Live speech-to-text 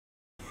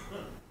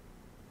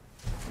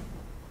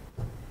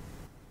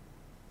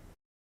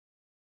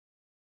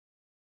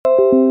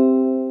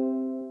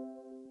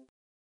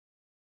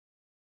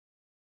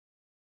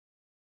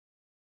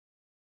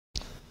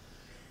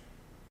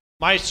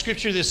My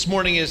scripture this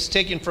morning is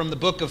taken from the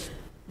book of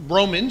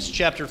Romans,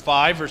 chapter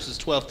 5, verses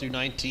 12 through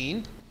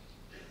 19.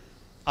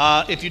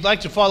 If you'd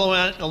like to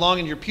follow along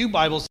in your pew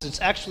Bibles,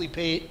 it's actually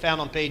found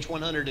on page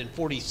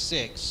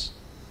 146.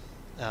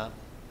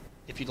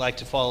 If you'd like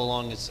to follow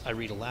along as I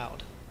read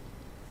aloud.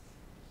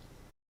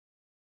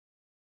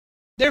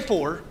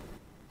 Therefore,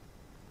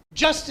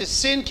 just as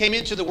sin came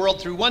into the world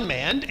through one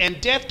man,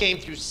 and death came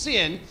through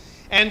sin,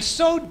 and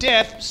so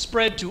death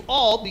spread to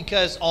all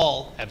because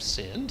all have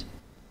sinned.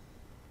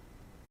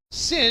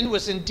 Sin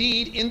was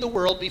indeed in the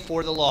world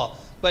before the law,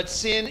 but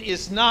sin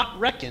is not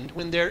reckoned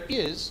when there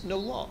is no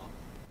law.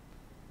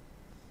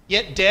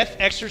 Yet death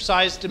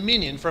exercised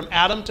dominion from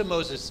Adam to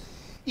Moses,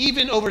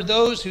 even over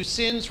those whose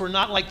sins were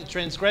not like the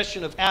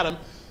transgression of Adam,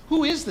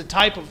 who is the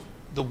type of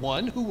the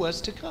one who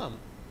was to come.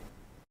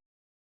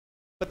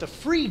 But the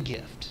free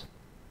gift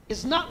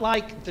is not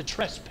like the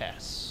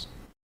trespass.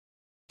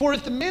 For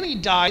if the many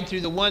died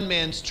through the one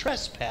man's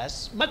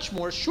trespass, much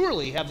more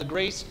surely have the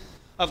grace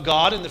of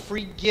God and the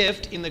free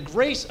gift in the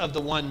grace of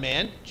the one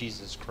man,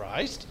 Jesus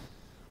Christ,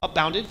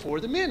 abounded for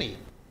the many.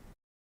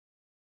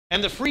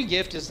 And the free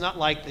gift is not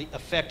like the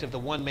effect of the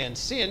one man's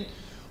sin,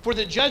 for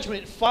the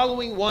judgment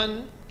following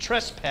one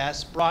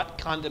trespass brought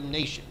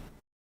condemnation.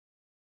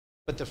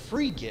 But the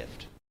free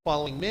gift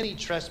following many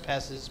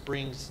trespasses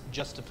brings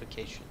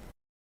justification.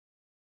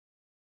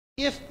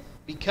 If,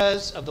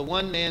 because of the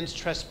one man's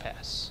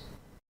trespass,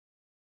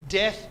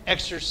 death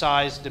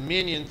exercised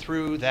dominion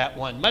through that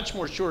one, much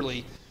more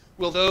surely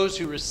will those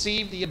who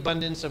receive the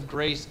abundance of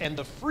grace and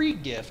the free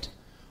gift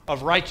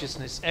of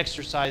righteousness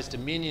exercise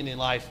dominion in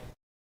life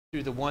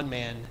through the one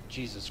man,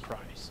 Jesus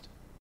Christ.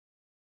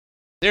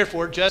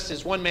 Therefore, just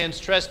as one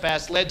man's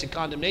trespass led to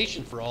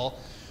condemnation for all,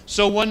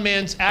 so one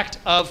man's act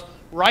of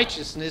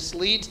righteousness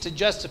leads to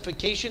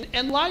justification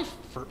and life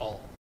for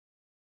all.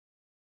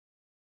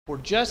 For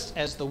just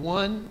as the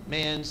one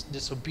man's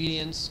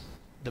disobedience,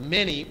 the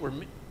many were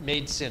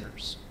made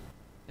sinners.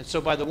 And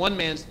so by the one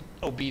man's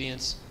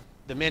obedience,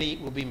 the many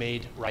will be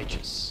made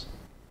righteous.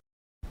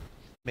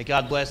 May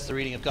God bless the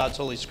reading of God's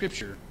Holy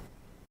Scripture.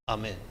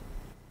 Amen.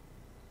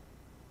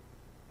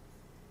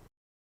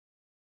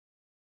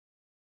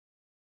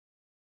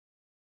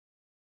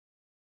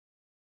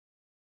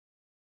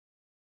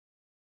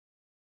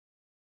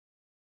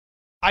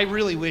 I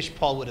really wish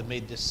Paul would have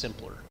made this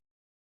simpler.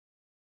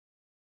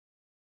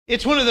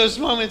 It's one of those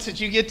moments that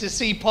you get to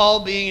see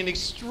Paul being an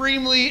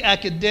extremely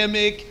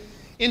academic,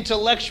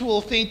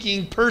 intellectual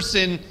thinking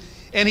person,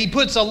 and he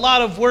puts a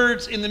lot of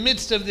words in the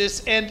midst of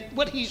this, and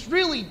what he's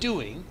really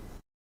doing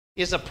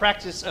is a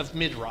practice of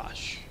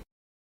midrash.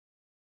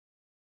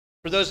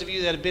 For those of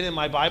you that have been in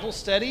my Bible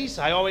studies,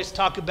 I always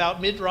talk about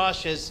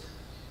midrash as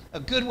a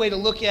good way to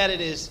look at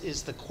it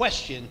is the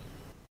question,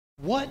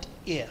 what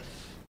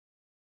if?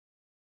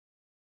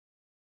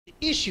 The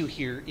issue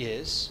here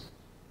is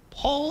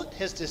Paul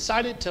has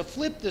decided to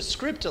flip the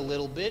script a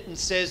little bit and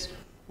says,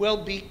 well,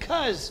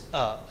 because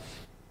of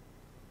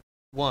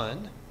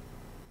one,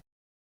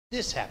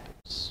 this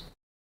happens.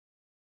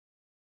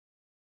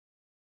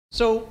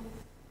 So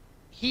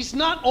he's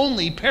not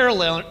only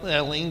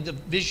paralleling the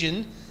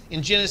vision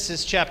in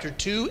Genesis chapter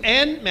 2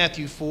 and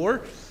Matthew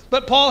 4,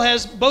 but Paul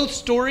has both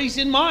stories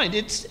in mind.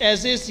 It's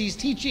as if he's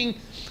teaching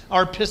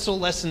our epistle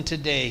lesson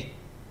today.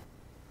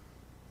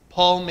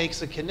 Paul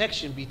makes a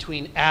connection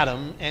between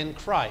Adam and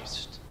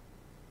Christ.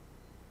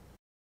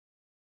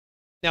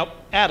 Now,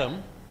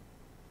 Adam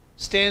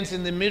stands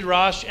in the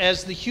midrash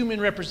as the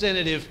human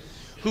representative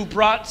who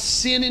brought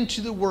sin into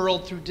the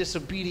world through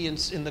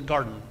disobedience in the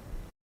garden.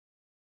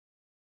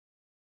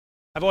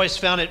 I've always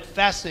found it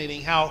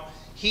fascinating how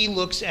he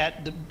looks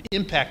at the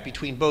impact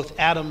between both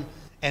Adam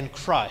and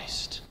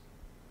Christ.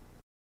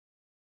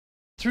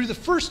 Through the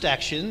first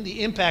action,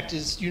 the impact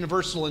is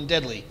universal and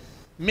deadly.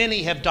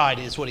 Many have died,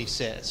 is what he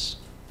says.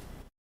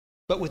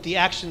 But with the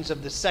actions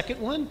of the second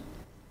one,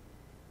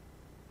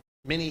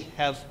 many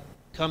have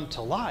come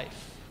to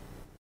life.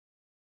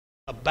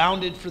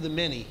 Abounded for the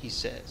many, he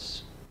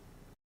says.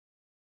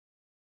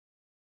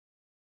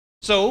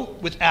 So,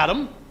 with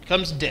Adam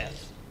comes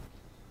death.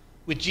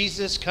 With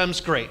Jesus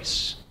comes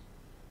grace.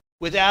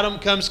 With Adam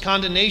comes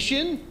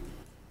condemnation.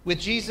 With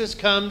Jesus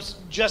comes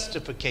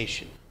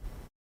justification.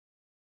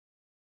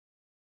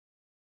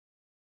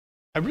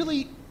 I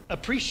really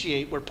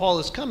appreciate where Paul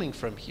is coming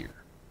from here.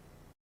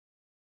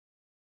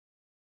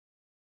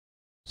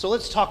 So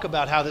let's talk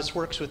about how this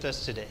works with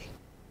us today.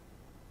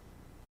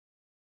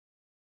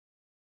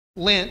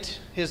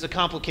 Lent is a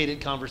complicated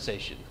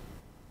conversation.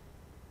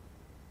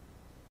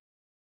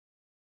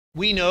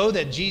 We know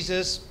that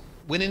Jesus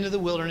went into the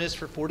wilderness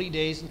for 40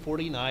 days and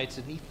 40 nights,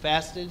 and he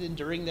fasted, and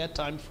during that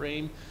time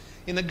frame,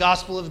 in the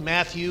Gospel of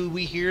Matthew,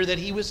 we hear that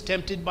he was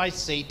tempted by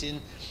Satan,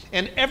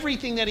 and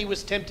everything that he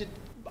was tempted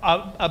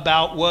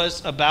about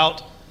was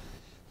about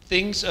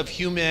things of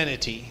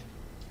humanity,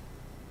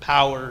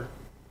 power,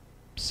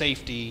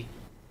 safety,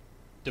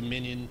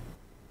 dominion.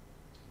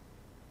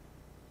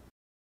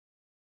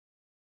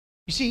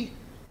 You see,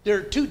 there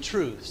are two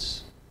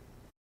truths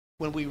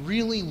when we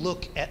really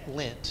look at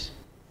Lent.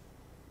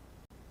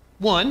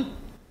 One,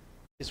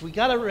 is we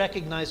got to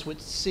recognize what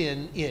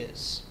sin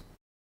is.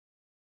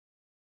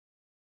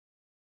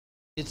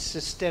 It's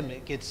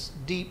systemic. It's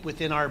deep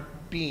within our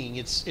being.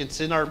 It's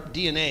in our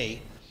DNA,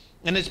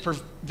 and it's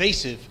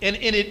pervasive.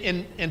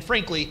 And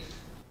frankly,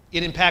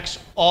 it impacts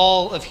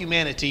all of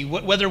humanity,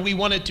 whether we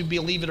want it to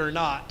believe it or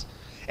not.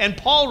 And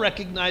Paul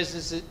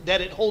recognizes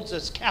that it holds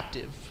us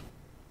captive.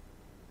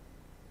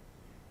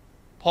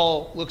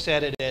 Paul looks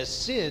at it as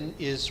sin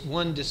is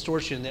one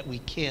distortion that we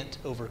can't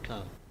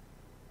overcome.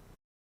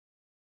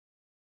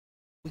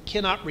 We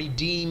cannot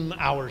redeem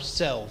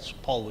ourselves,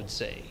 Paul would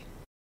say.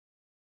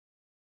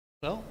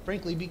 Well,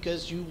 frankly,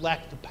 because you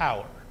lack the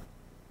power.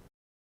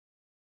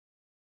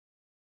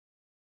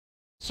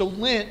 So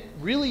Lent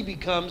really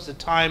becomes a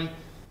time,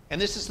 and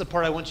this is the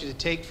part I want you to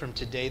take from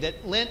today,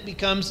 that Lent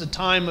becomes a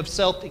time of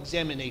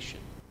self-examination.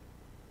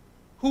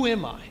 Who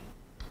am I?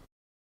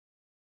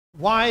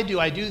 Why do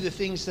I do the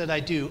things that I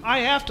do? I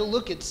have to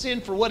look at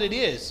sin for what it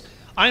is.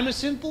 I'm a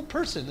sinful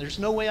person. There's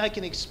no way I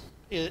can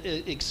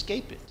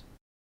escape it.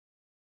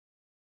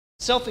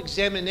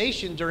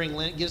 Self-examination during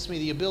Lent gives me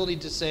the ability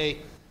to say,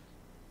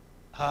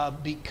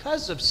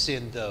 because of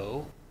sin,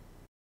 though,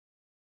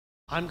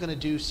 I'm going to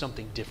do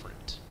something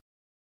different.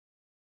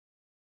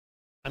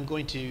 I'm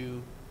going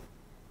to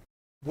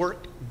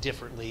work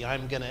differently.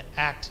 I'm going to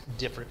act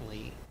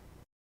differently.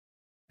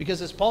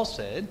 Because as Paul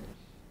said,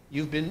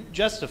 you've been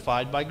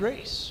justified by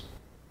grace.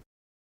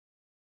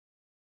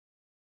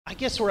 I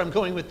guess where I'm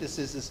going with this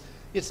is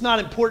it's not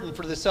important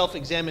for the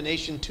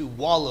self-examination to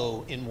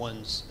wallow in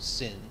one's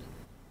sin,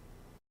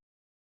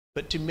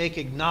 but to make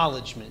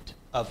acknowledgement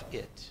of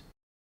it.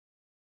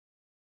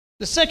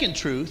 The second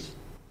truth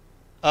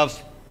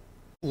of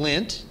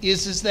Lent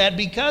is that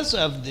because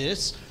of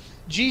this,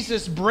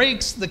 Jesus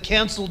breaks the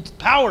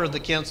power of the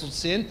canceled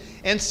sin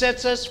and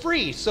sets us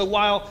free. So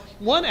while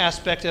one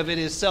aspect of it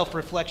is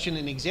self-reflection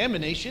and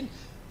examination,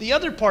 the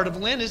other part of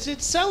Lent is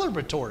it's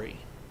celebratory.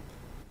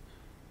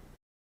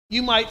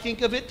 You might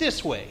think of it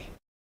this way.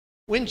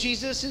 When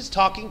Jesus is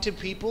talking to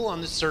people on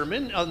the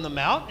Sermon on the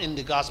Mount in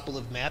the Gospel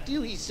of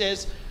Matthew, he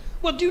says,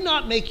 well, do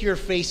not make your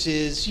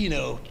faces,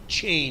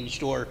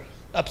 changed or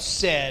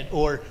upset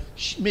or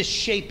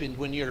misshapen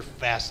when you're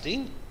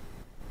fasting.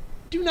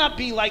 Do not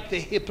be like the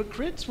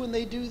hypocrites when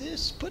they do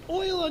this. Put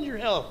oil on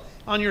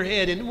your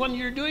head, and when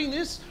you're doing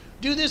this,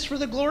 do this for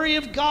the glory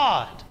of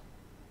God.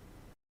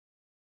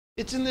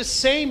 It's in the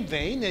same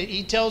vein that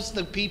he tells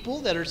the people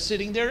that are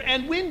sitting there,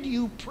 and when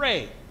you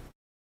pray,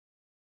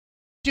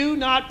 do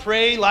not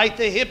pray like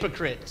the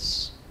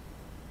hypocrites,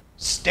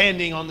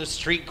 standing on the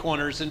street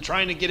corners and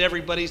trying to get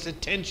everybody's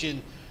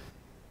attention.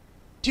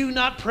 Do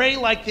not pray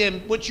like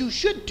them. What you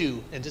should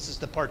do, and this is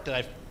the part that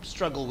I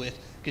struggle with,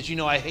 because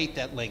I hate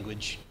that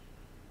language.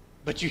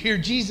 But you hear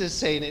Jesus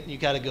saying it, and you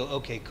got to go,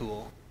 okay,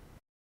 cool.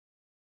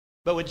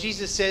 But what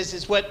Jesus says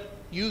is what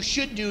you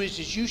should do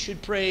is you should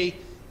pray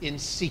in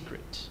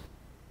secret.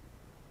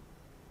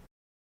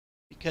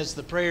 Because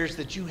the prayers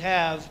that you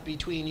have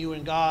between you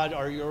and God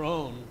are your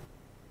own.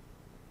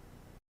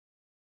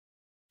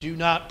 Do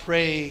not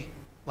pray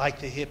like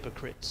the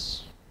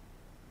hypocrites.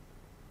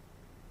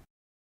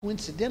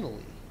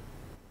 Coincidentally,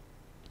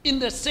 in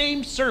the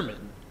same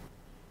sermon,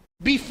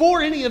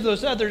 before any of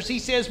those others, he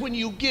says when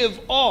you give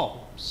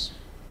alms,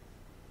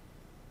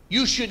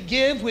 you should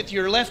give with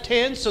your left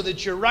hand so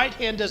that your right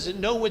hand doesn't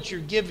know what you're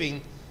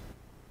giving.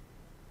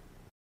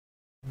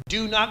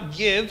 Do not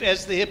give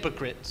as the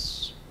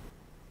hypocrites,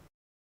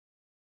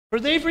 for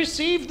they've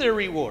received their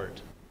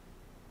reward.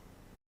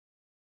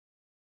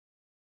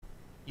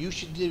 You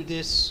should do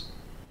this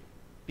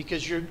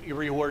because your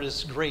reward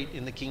is great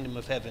in the kingdom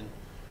of heaven.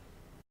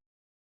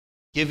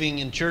 Giving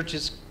in church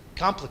is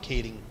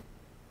complicating.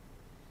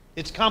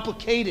 It's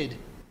complicated,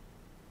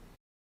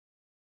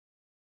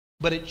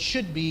 but it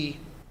should be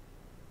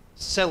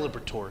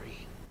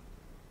celebratory.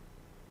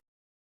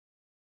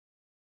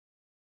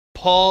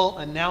 Paul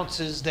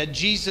announces that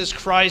Jesus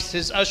Christ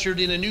has ushered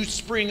in a new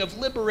spring of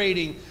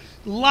liberating,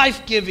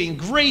 life-giving,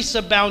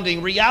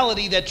 grace-abounding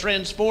reality that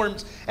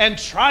transforms and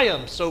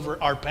triumphs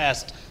over our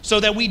past so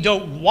that we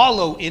don't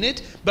wallow in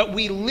it, but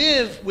we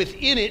live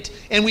within it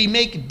and we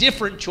make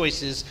different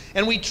choices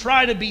and we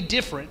try to be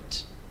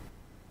different.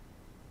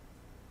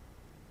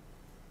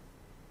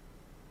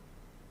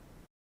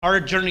 Our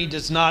journey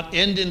does not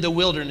end in the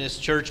wilderness,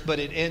 church, but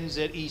it ends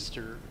at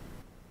Easter.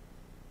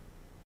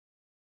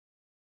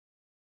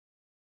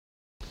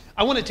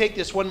 I want to take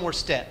this one more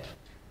step.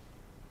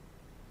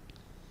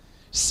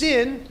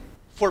 Sin,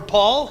 for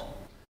Paul,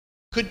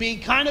 could be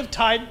kind of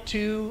tied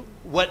to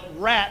what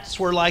rats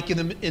were like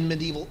in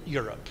medieval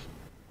Europe.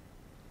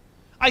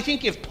 I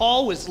think if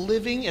Paul was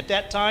living at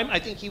that time, I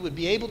think he would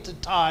be able to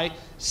tie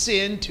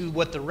sin to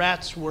what the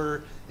rats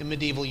were in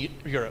medieval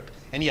Europe.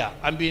 And yeah,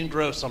 I'm being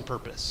gross on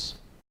purpose.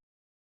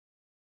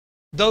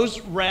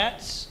 Those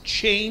rats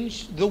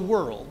changed the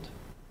world.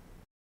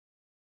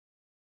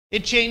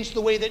 It changed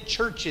the way that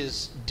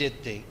churches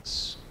did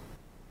things.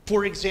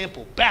 For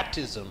example,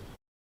 baptism.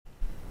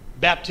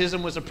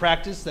 Baptism was a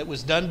practice that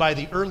was done by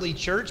the early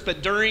church,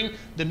 but during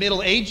the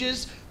Middle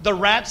Ages, the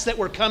rats that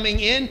were coming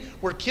in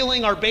were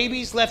killing our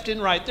babies left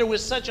and right. There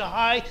was such a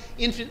high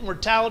infant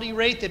mortality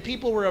rate that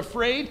people were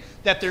afraid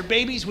that their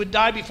babies would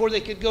die before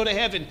they could go to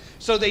heaven.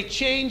 So they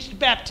changed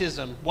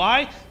baptism.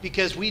 Why?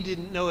 Because we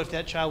didn't know if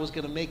that child was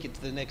going to make it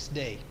to the next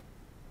day.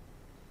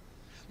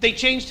 They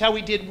changed how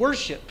we did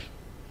worship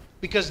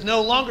because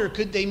no longer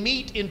could they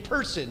meet in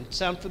person.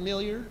 Sound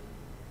familiar?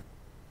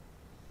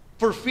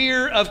 For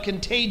fear of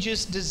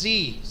contagious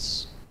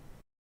disease.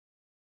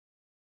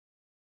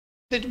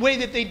 The way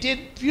that they did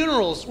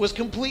funerals was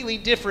completely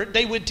different.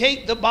 They would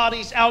take the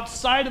bodies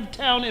outside of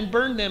town and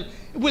burn them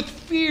with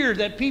fear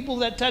that people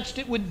that touched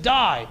it would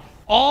die.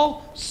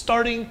 All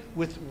starting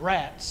with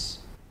rats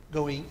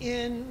going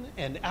in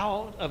and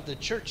out of the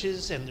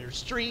churches and their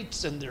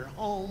streets and their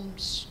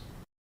homes.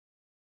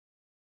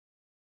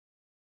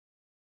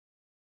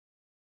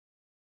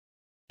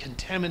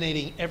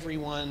 Contaminating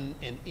everyone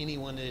and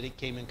anyone that it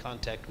came in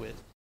contact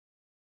with.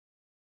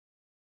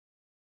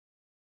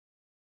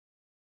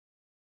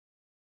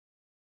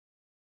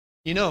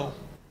 You know,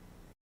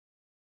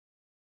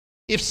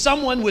 if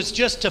someone was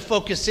just to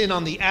focus in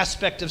on the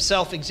aspect of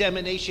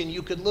self-examination,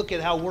 you could look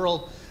at how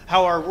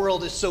our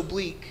world is so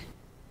bleak,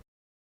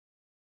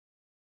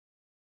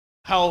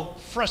 how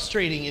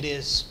frustrating it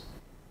is,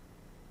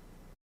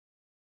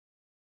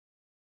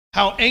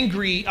 how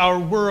angry our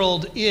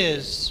world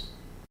is.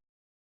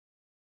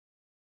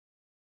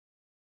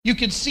 You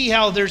can see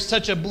how there's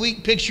such a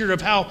bleak picture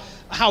of how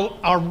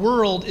our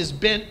world is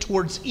bent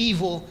towards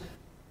evil,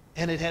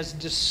 and it has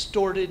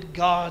distorted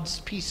God's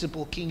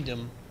peaceable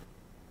kingdom.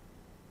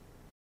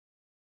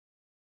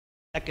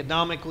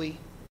 Economically,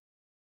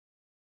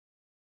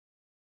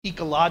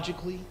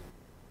 ecologically.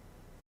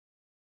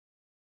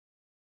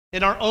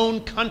 In our own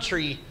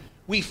country,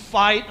 we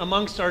fight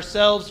amongst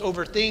ourselves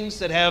over things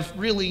that have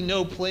really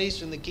no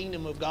place in the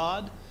kingdom of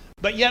God,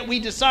 but yet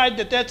we decide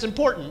that that's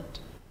important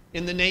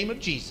in the name of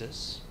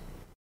Jesus.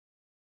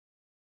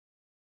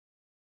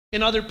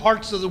 In other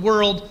parts of the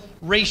world,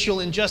 racial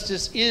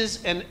injustice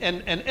is an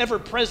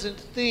ever-present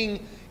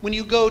thing. When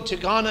you go to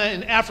Ghana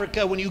in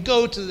Africa, when you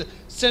go to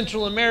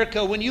Central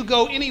America, when you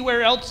go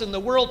anywhere else in the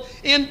world,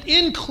 and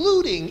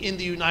including in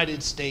the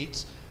United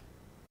States,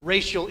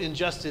 racial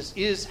injustice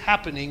is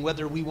happening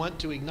whether we want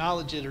to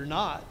acknowledge it or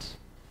not.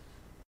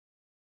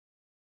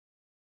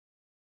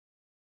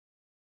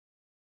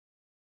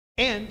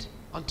 And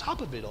on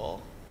top of it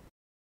all,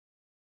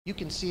 you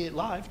can see it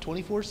live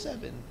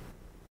 24/7.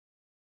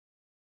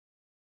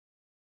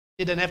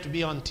 It doesn't have to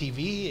be on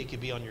TV. It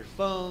could be on your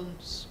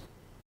phones.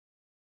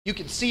 You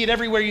can see it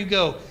everywhere you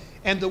go.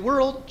 And the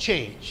world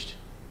changed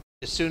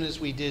as soon as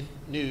we did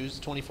news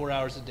 24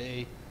 hours a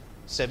day,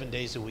 7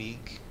 days a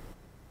week.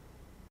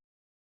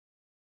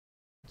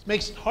 It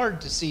makes it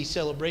hard to see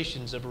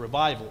celebrations of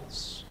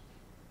revivals.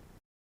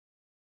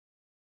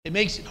 It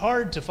makes it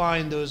hard to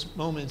find those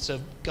moments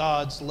of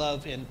God's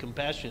love and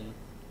compassion.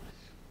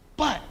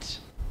 But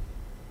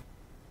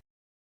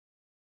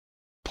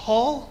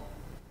Paul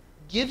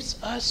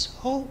gives us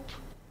hope.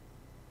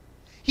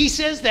 He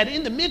says that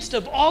in the midst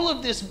of all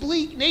of this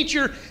bleak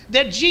nature,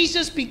 that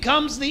Jesus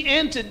becomes the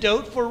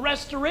antidote for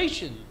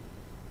restoration.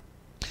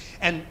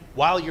 And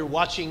while you're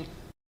watching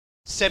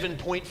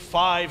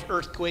 7.5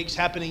 earthquakes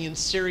happening in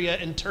Syria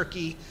and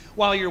Turkey,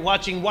 while you're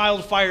watching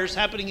wildfires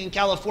happening in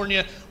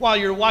California, while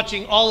you're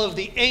watching all of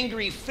the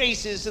angry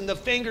faces and the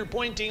finger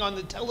pointing on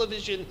the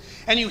television,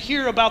 and you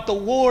hear about the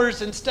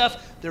wars and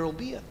stuff, there will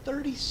be a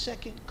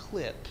 30-second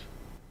clip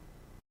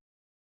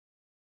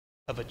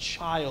of a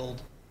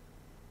child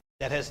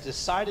that has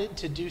decided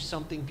to do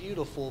something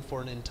beautiful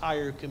for an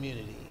entire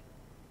community.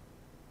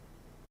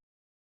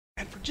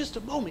 And for just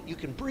a moment, you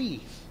can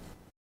breathe,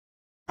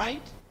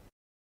 right?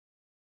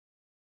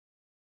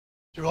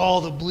 Through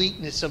all the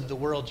bleakness of the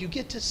world, you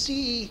get to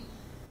see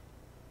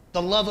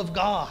the love of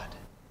God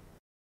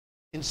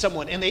in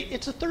someone. And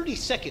it's a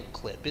 30-second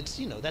clip.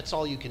 It's, that's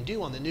all you can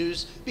do on the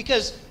news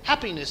because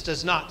happiness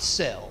does not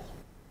sell.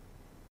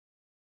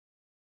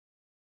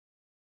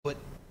 But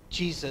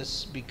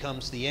Jesus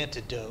becomes the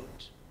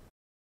antidote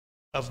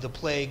of the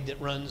plague that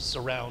runs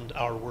around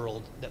our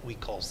world that we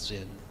call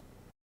sin.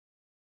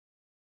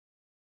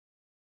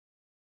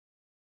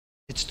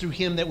 It's through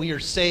him that we are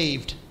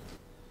saved.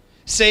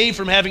 Saved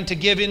from having to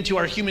give in to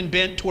our human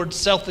bent towards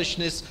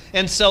selfishness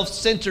and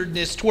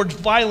self-centeredness, towards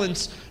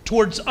violence,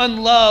 towards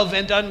unlove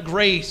and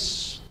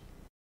ungrace.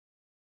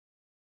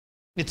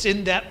 It's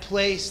in that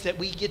place that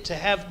we get to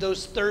have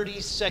those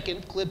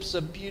 30-second clips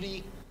of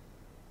beauty.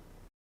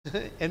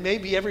 And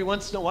maybe every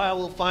once in a while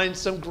we'll find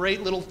some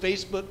great little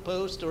Facebook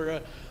post or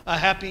a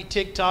happy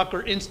TikTok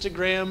or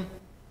Instagram.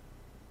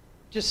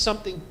 Just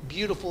something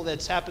beautiful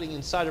that's happening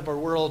inside of our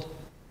world.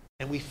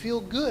 And we feel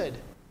good.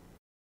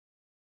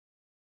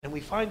 And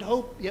we find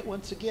hope yet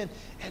once again.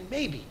 And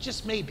maybe,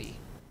 just maybe,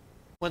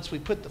 once we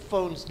put the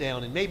phones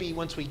down, and maybe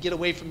once we get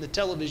away from the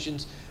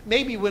televisions,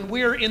 maybe when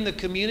we're in the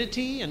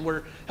community and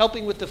we're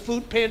helping with the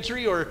food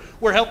pantry, or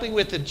we're helping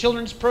with the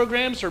children's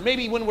programs, or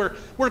maybe when we're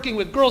working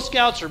with Girl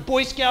Scouts or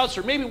Boy Scouts,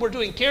 or maybe we're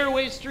doing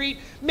Caraway Street,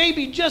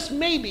 maybe, just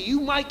maybe, you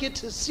might get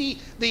to see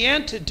the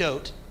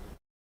antidote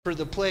for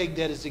the plague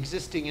that is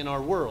existing in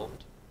our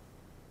world.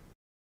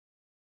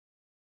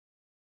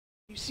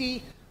 You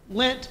see,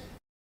 Lent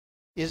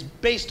is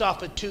based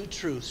off of two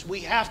truths.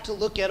 We have to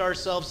look at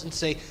ourselves and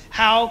say,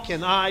 how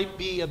can I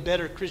be a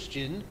better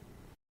Christian?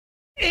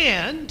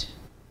 And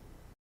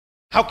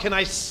how can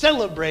I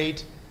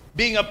celebrate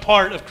being a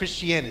part of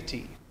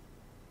Christianity?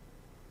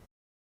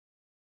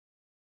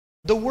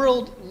 The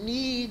world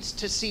needs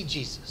to see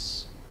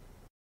Jesus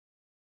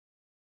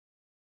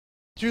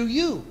through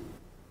you.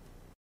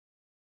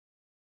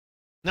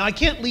 Now, I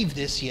can't leave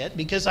this yet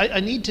because I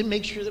need to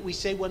make sure that we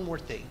say one more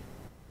thing.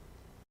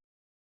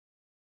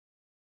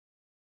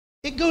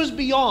 It goes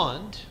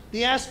beyond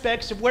the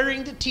aspects of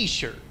wearing the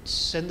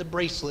t-shirts and the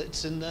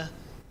bracelets and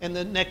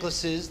the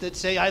necklaces that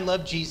say I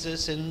love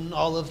Jesus and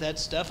all of that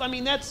stuff. I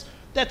mean, that's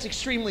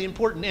extremely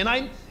important. And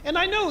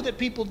I know that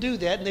people do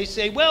that and they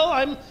say,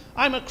 well,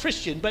 I'm a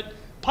Christian, but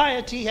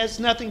piety has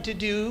nothing to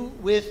do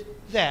with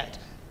that.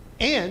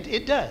 And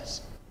it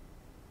does.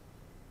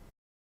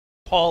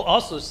 Paul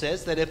also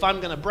says that if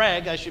I'm going to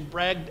brag, I should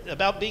brag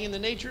about being in the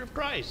nature of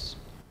Christ.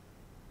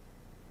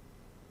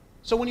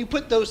 So when you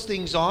put those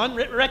things on,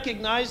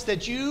 recognize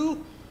that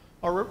you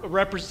are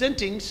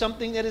representing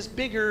something that is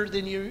bigger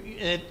than you,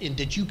 and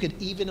that you could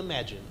even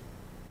imagine.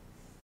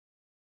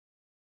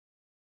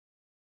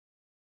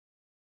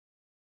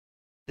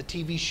 The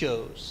TV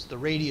shows, the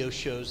radio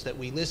shows that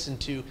we listen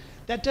to,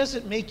 that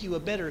doesn't make you a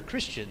better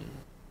Christian.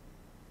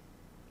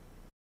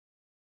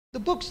 The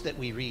books that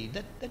we read,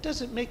 that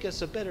doesn't make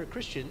us a better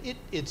Christian.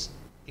 It's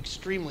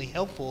extremely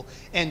helpful.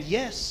 And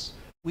yes,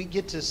 we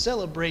get to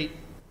celebrate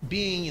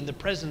being in the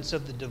presence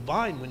of the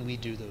divine when we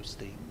do those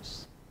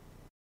things.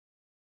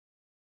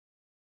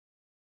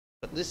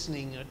 But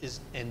listening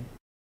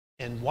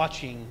and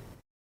watching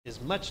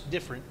is much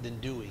different than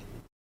doing.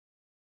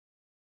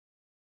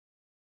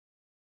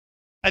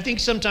 I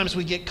think sometimes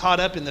we get caught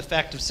up in the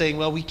fact of saying,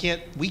 well, we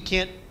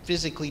can't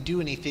physically do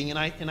anything.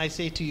 And I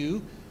say to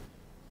you,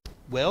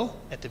 well,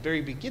 at the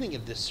very beginning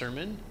of this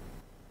sermon,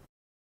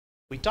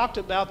 we talked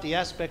about the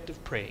aspect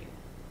of praying.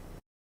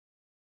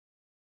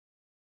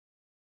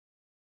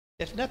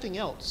 If nothing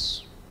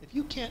else, if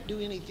you can't do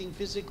anything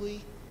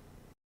physically,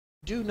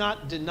 do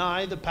not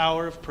deny the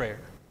power of prayer.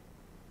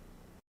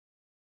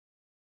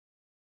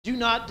 Do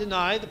not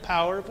deny the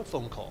power of a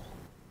phone call.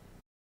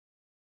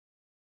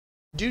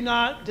 Do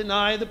not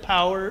deny the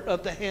power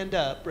of the hand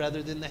up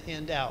rather than the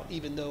hand out,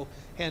 even though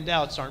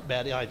handouts aren't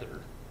bad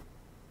either.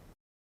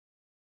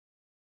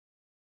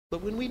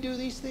 But when we do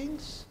these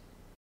things,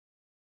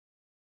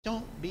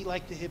 don't be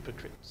like the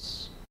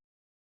hypocrites.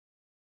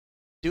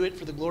 Do it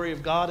for the glory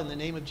of God in the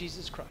name of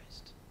Jesus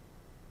Christ.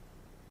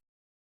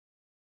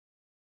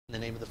 In the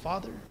name of the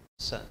Father,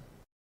 Son,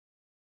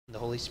 and the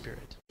Holy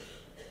Spirit.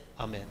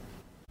 Amen.